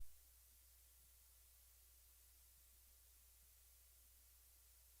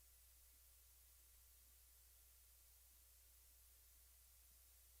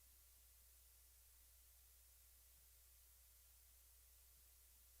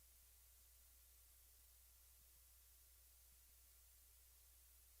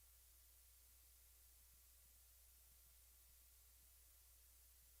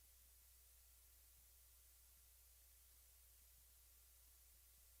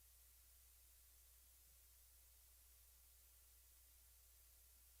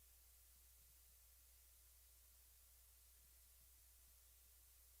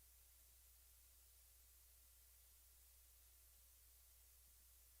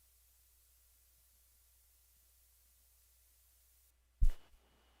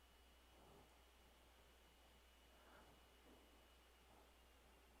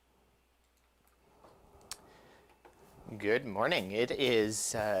Good morning. It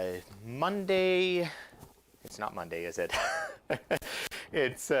is Monday. It's not Monday, is it?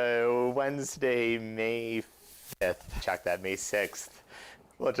 It's Wednesday, May 5th. Check that, May 6th.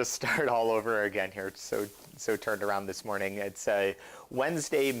 We'll just start all over again here. So turned around this morning. It's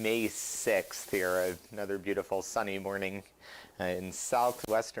Wednesday, May 6th here. Another beautiful sunny morning in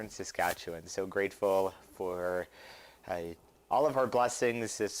southwestern Saskatchewan. So grateful for all of our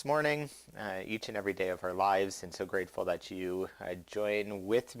blessings this morning, each and every day of our lives, and so grateful that you join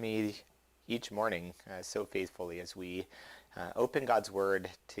with me each morning so faithfully as we open God's Word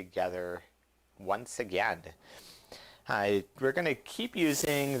together once again. We're going to keep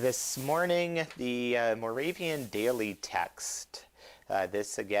using this morning the Moravian Daily Text.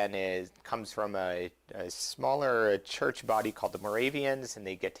 This again comes from a smaller church body called the Moravians, and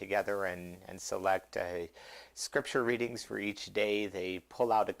they get together and select scripture readings for each day. They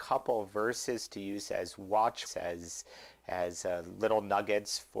pull out a couple verses to use as little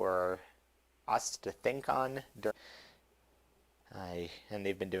nuggets for us to think on. And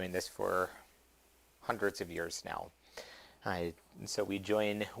they've been doing this for hundreds of years now. So we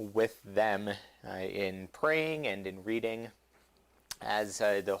join with them in praying and in reading, as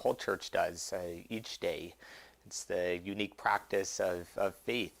the whole church does each day. It's the unique practice of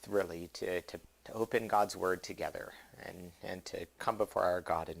faith, really, to open God's Word together and to come before our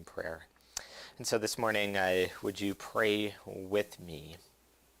God in prayer. And so this morning, would you pray with me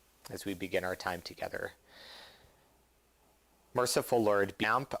as we begin our time together? Merciful Lord, be a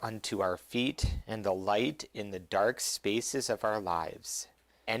lamp unto our feet and the light in the dark spaces of our lives.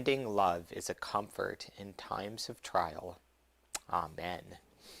 Ending love is a comfort in times of trial. Amen.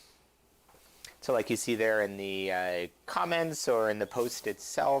 So like you see there in the comments or in the post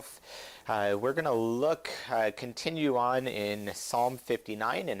itself, we're going to continue on in Psalm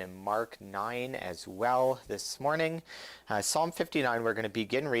 59 and in Mark 9 as well this morning. Psalm 59, we're going to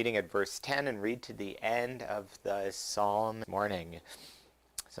begin reading at verse 10 and read to the end of the psalm this morning.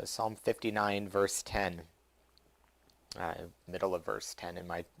 So Psalm 59, verse 10. Middle of verse 10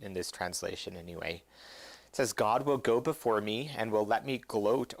 in this translation anyway. It says, God will go before me and will let me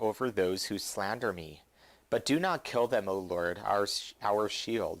gloat over those who slander me. But do not kill them, O Lord, our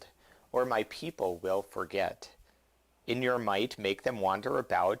shield, or my people will forget. In your might make them wander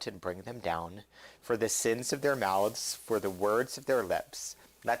about and bring them down. For the sins of their mouths, for the words of their lips,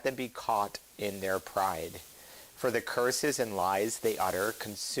 let them be caught in their pride. For the curses and lies they utter,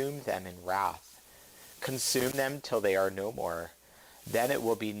 consume them in wrath. Consume them till they are no more. Then it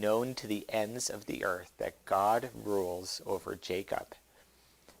will be known to the ends of the earth that God rules over Jacob.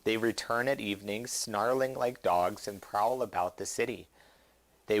 They return at evening, snarling like dogs, and prowl about the city.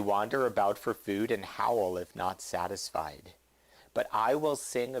 They wander about for food and howl if not satisfied. But I will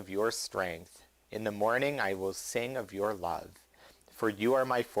sing of your strength. In the morning I will sing of your love. For you are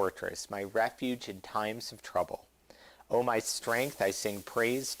my fortress, my refuge in times of trouble. O my strength, I sing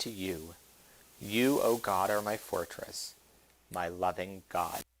praise to you. You, O God, are my fortress, my loving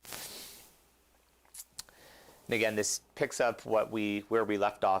God. And again, this picks up where we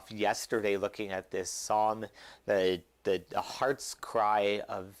left off yesterday, looking at this psalm, the heart's cry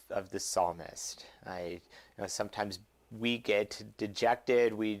of the psalmist. Sometimes we get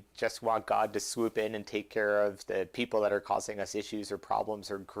dejected. We just want God to swoop in and take care of the people that are causing us issues or problems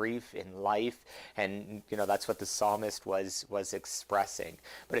or grief in life. And, that's what the psalmist was expressing.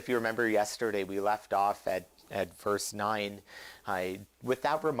 But if you remember yesterday, we left off at verse 9 with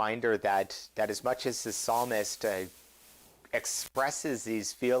that reminder that as much as the psalmist expresses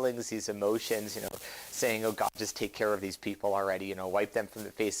these feelings, these emotions, saying, oh God, just take care of these people already, wipe them from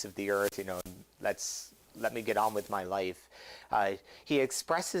the face of the earth, let me get on with my life. He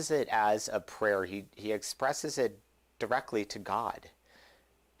expresses it as a prayer. He expresses it directly to God.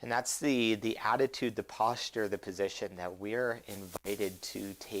 And that's the attitude, the posture, the position that we're invited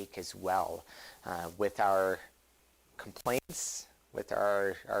to take as well, with our complaints, with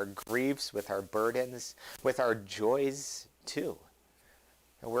our griefs, with our burdens, with our joys too.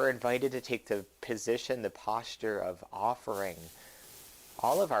 And we're invited to take the position, the posture of offering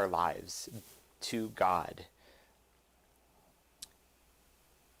all of our lives to God.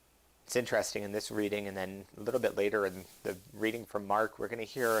 It's interesting in this reading, and then a little bit later in the reading from Mark, we're going to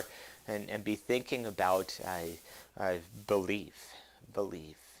hear and be thinking about belief.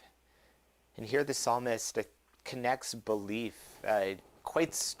 And here the psalmist connects belief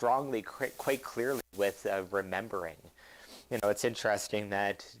quite strongly, quite clearly with remembering. It's interesting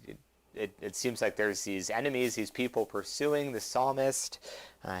that it seems like there's these enemies, these people pursuing the psalmist,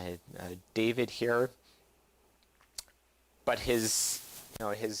 David here. But his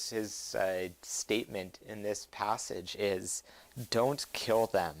his statement in this passage is, "Don't kill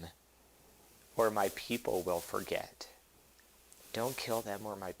them, or my people will forget." Don't kill them,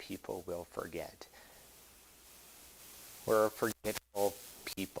 or my people will forget. We're a forgetful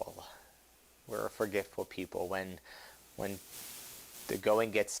people. We're a forgetful people. When the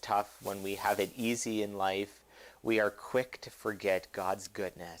going gets tough, when we have it easy in life, we are quick to forget God's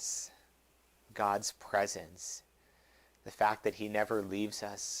goodness, God's presence, the fact that he never leaves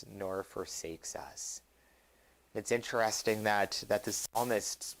us nor forsakes us. It's interesting that the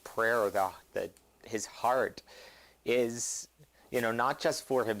psalmist's prayer, his heart is, not just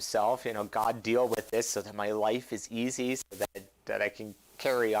for himself, God, deal with this so that my life is easy, so that I can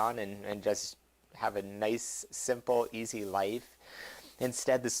carry on and just have a nice, simple, easy life.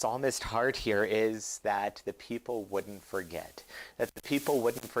 Instead, the psalmist's heart here is that the people wouldn't forget. That the people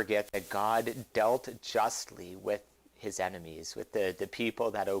wouldn't forget that God dealt justly with his enemies, with the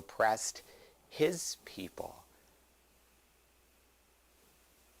people that oppressed his people.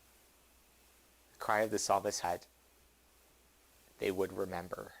 The cry of the psalmist had, they would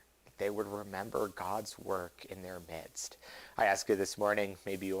remember. They would remember God's work in their midst. I ask you this morning,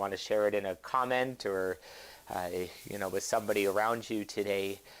 maybe you want to share it in a comment or with somebody around you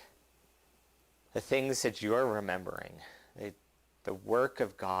today, the things that you're remembering, the work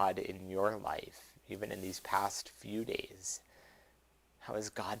of God in your life, even in these past few days. How has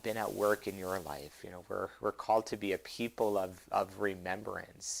God been at work in your life? We're called to be a people of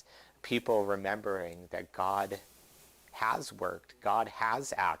remembrance, people remembering that God has worked, God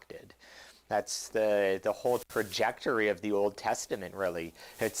has acted. That's the whole trajectory of the Old Testament, really.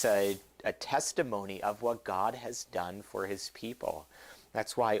 It's a testimony of what God has done for his people.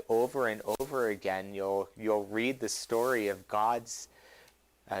 That's why over and over again you'll read the story of God's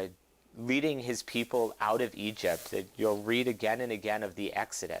leading his people out of Egypt. You'll read again and again of the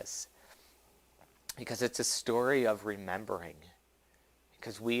Exodus, because it's a story of remembering,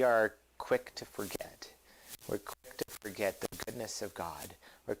 because we are quick to forget. We're quick to forget the goodness of God.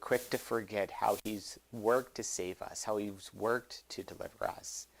 We're quick to forget how he's worked to save us, how he's worked to deliver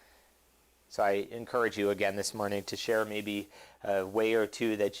us. So I encourage you again this morning to share maybe a way or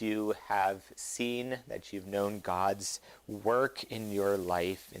two that you have seen, that you've known God's work in your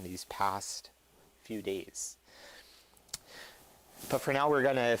life in these past few days. But for now, we're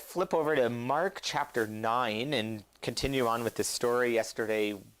going to flip over to Mark chapter 9 and continue on with the story.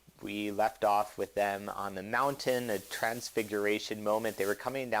 Yesterday, we left off with them on the mountain, a transfiguration moment. They were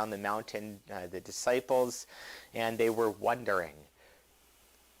coming down the mountain, the disciples, and they were wondering.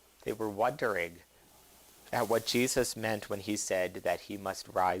 They were wondering at what Jesus meant when he said that he must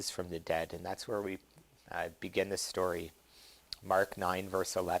rise from the dead. And that's where we begin the story. Mark 9,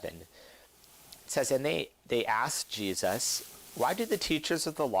 verse 11. It says, "And they asked Jesus, 'Why do the teachers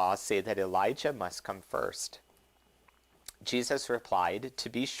of the law say that Elijah must come first?' Jesus replied, 'To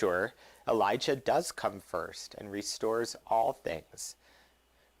be sure, Elijah does come first and restores all things.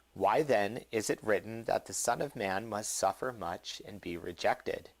 Why then is it written that the Son of Man must suffer much and be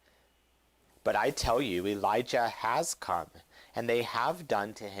rejected? But I tell you, Elijah has come, and they have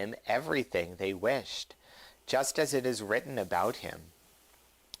done to him everything they wished, just as it is written about him.'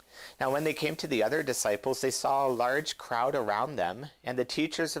 Now when they came to the other disciples, they saw a large crowd around them, and the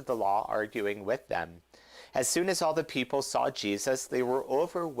teachers of the law arguing with them. As soon as all the people saw Jesus, they were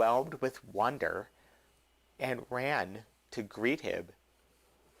overwhelmed with wonder and ran to greet him.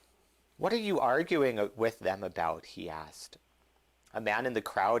 'What are you arguing with them about?' he asked. A man in the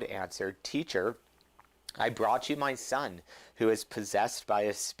crowd answered, 'Teacher, I brought you my son, who is possessed by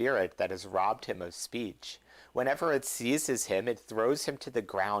a spirit that has robbed him of speech. Whenever it seizes him, it throws him to the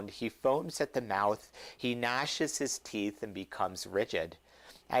ground. He foams at the mouth, he gnashes his teeth and becomes rigid.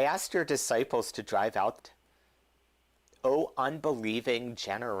 I asked your disciples to drive out. O unbelieving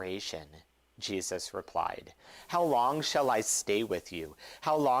generation,' Jesus replied, 'how long shall I stay with you?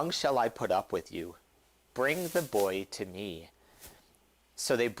 How long shall I put up with you? Bring the boy to me.'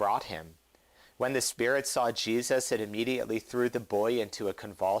 So they brought him. When the spirit saw Jesus, it immediately threw the boy into a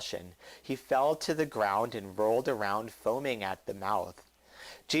convulsion. He fell to the ground and rolled around, foaming at the mouth.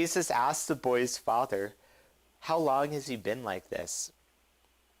 Jesus asked the boy's father, 'How long has he been like this?'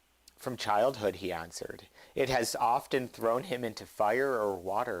 'From childhood,' he answered. 'It has often thrown him into fire or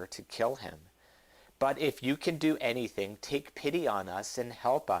water to kill him. But if you can do anything, take pity on us and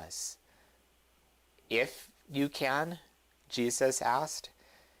help us.' 'If you can?' Jesus asked.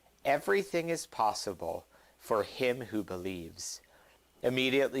 'Everything is possible for him who believes.'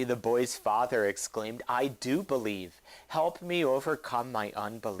 Immediately the boy's father exclaimed, 'I do believe. Help me overcome my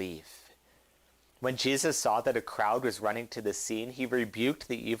unbelief.' When Jesus saw that a crowd was running to the scene, he rebuked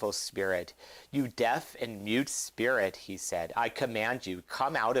the evil spirit. "You deaf and mute spirit," he said, "I command you,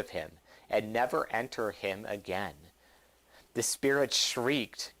 come out of him and never enter him again." The spirit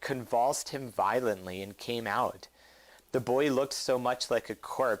shrieked, convulsed him violently, and came out. The boy looked so much like a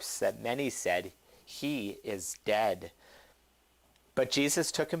corpse that many said, "He is dead." But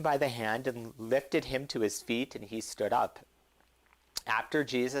Jesus took him by the hand and lifted him to his feet, and he stood up. After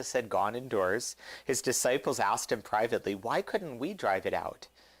Jesus had gone indoors, his disciples asked him privately, "Why couldn't we drive it out?"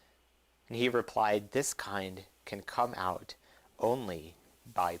 And he replied, "This kind can come out only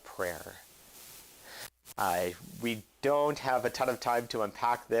by prayer." We don't have a ton of time to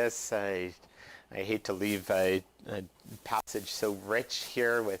unpack this. I hate to leave a passage so rich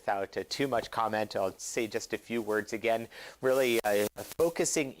here without too much comment. I'll say just a few words again, really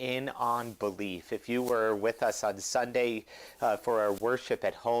focusing in on belief. If you were with us on Sunday for our worship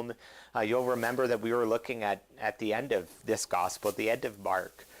at home, you'll remember that we were looking at the end of this gospel, the end of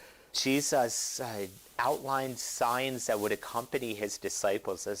Mark. Jesus outlined signs that would accompany his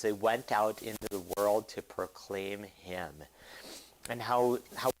disciples as they went out into the world to proclaim him. And how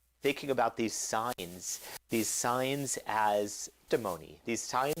thinking about these signs as testimony, these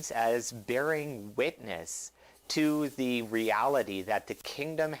signs as bearing witness to the reality that the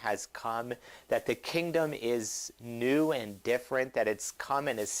kingdom has come, that the kingdom is new and different, that it's come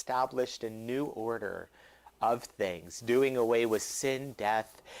and established a new order of things, doing away with sin,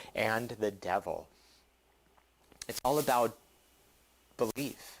 death, and the devil. It's all about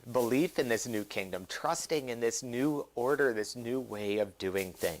belief in this new kingdom, trusting in this new order, this new way of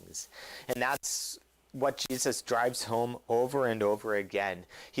doing things. And that's what Jesus drives home over and over again.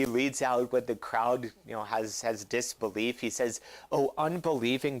 He leads out when the crowd, has disbelief. He says, "Oh,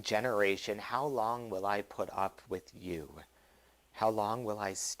 unbelieving generation, how long will I put up with you? How long will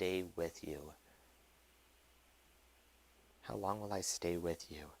I stay with you? How long will I stay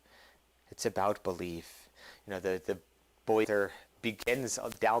with you?" It's about belief. The boy there begins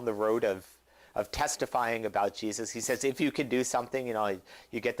down the road of testifying about Jesus. He says, "If you can do something,"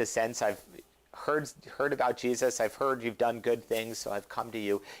 you get the sense, "I've heard about Jesus. I've heard you've done good things, so I've come to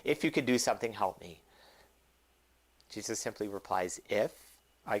you. If you can do something, help me." Jesus simply replies, "If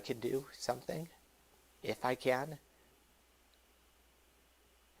I can do something, if I can."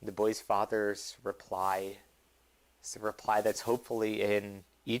 The boy's father's reply is a reply that's hopefully in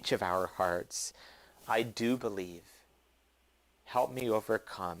each of our hearts. "I do believe. Help me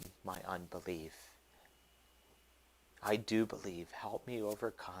overcome my unbelief. I do believe. Help me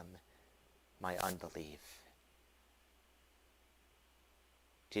overcome my unbelief."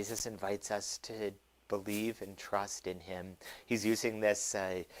 Jesus invites us to believe and trust in him. He's using this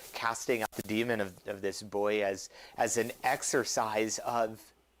casting out the demon of this boy as an exercise of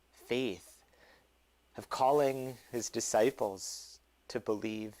faith, of calling his disciples to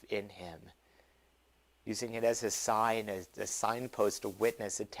believe in him, using it as a sign, as a signpost, a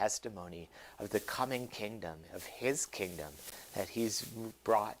witness, a testimony of the coming kingdom, of his kingdom that he's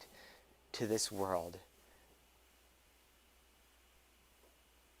brought to this world.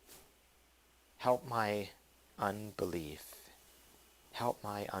 Help my unbelief. Help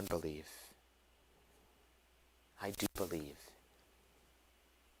my unbelief. I do believe.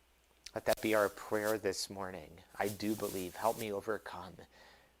 Let that be our prayer this morning. I do believe. Help me overcome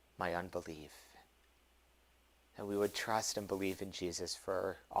my unbelief. And we would trust and believe in Jesus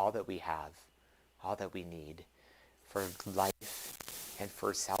for all that we have, all that we need, for life and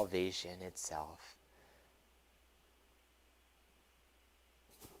for salvation itself.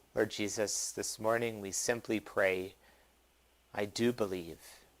 Lord Jesus, this morning we simply pray, I do believe,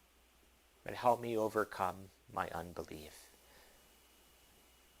 but help me overcome my unbelief.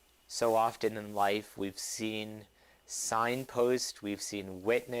 So often in life we've seen signposts, we've seen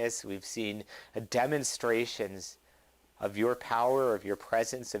witness, we've seen demonstrations of your power, of your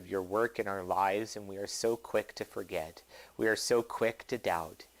presence, of your work in our lives, and we are so quick to forget. We are so quick to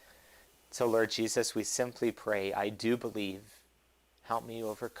doubt. So Lord Jesus, we simply pray, I do believe. Help me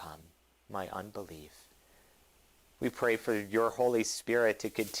overcome my unbelief. We pray for your Holy Spirit to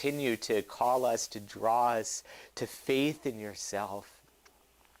continue to call us, to draw us to faith in yourself,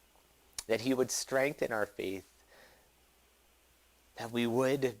 that he would strengthen our faith, that we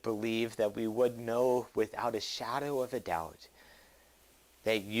would believe, that we would know without a shadow of a doubt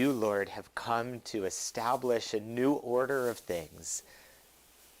that you, Lord, have come to establish a new order of things,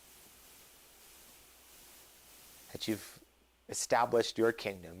 that you've established your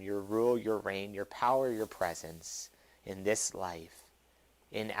kingdom, your rule, your reign, your power, your presence in this life,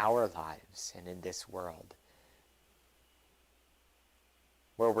 in our lives, and in this world.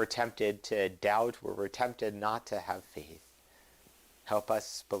 where we're tempted to doubt, where we're tempted not to have faith. Help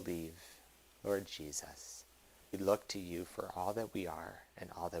us believe, Lord Jesus. We look to you for all that we are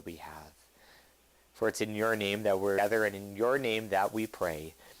and all that we have. For it's in your name that we're together, and in your name that we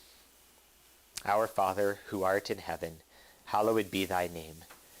pray. Our Father, who art in heaven, hallowed be thy name.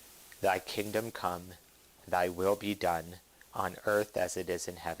 Thy kingdom come, thy will be done, on earth as it is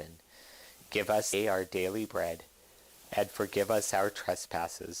in heaven. Give us today our daily bread, and forgive us our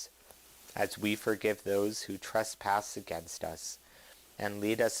trespasses, as we forgive those who trespass against us. And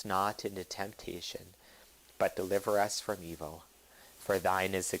lead us not into temptation, but deliver us from evil. For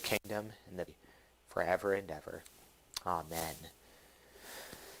thine is the kingdom and the forever and ever. Amen.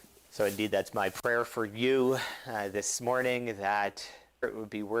 So indeed, that's my prayer for you this morning, that it would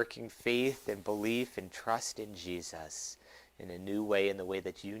be working faith and belief and trust in Jesus in a new way, in the way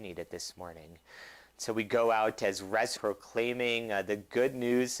that you need it this morning. So we go out as proclaiming the good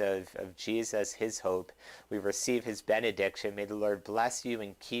news of Jesus, his hope. We receive his benediction. May the Lord bless you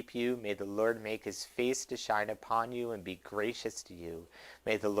and keep you. May the Lord make his face to shine upon you and be gracious to you.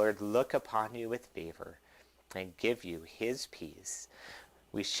 May the Lord look upon you with favor and give you his peace.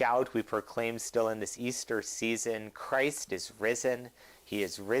 We shout, we proclaim still in this Easter season, Christ is risen. He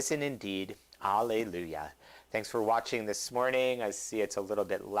is risen indeed. Alleluia. Thanks for watching this morning. I see it's a little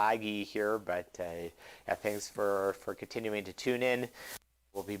bit laggy here, but thanks for continuing to tune in.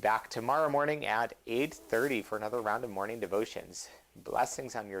 We'll be back tomorrow morning at 8:30 for another round of morning devotions.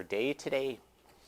 Blessings on your day today.